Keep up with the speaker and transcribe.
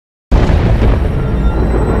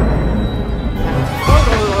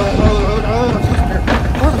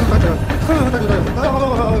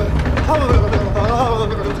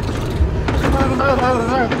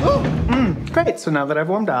so now that I've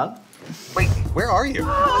warmed up... Wait, where are you?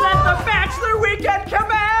 Let the bachelor weekend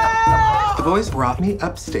commence! The boys brought me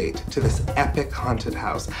upstate to this epic haunted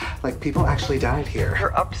house. Like, people actually died here.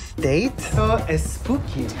 You're upstate? So it's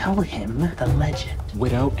spooky. Tell him the legend.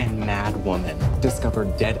 Widow and mad woman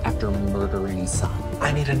discovered dead after murdering son.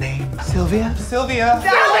 I need a name. Sylvia? Sylvia!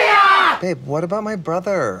 Sylvia! Babe, what about my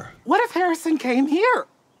brother? What if Harrison came here?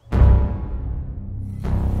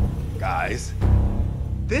 Guys,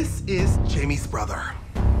 this is Jamie's brother.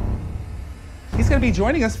 He's gonna be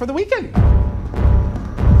joining us for the weekend.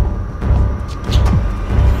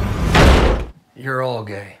 You're all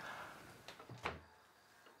gay.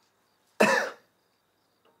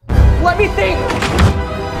 Let me think!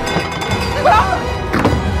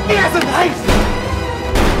 He has a knife!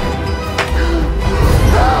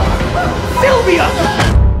 Sylvia!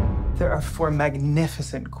 There are 4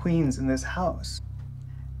 magnificent queens in this house.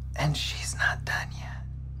 And she's not done yet.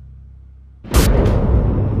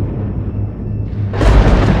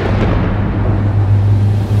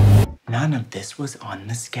 None of this was on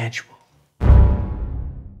the schedule.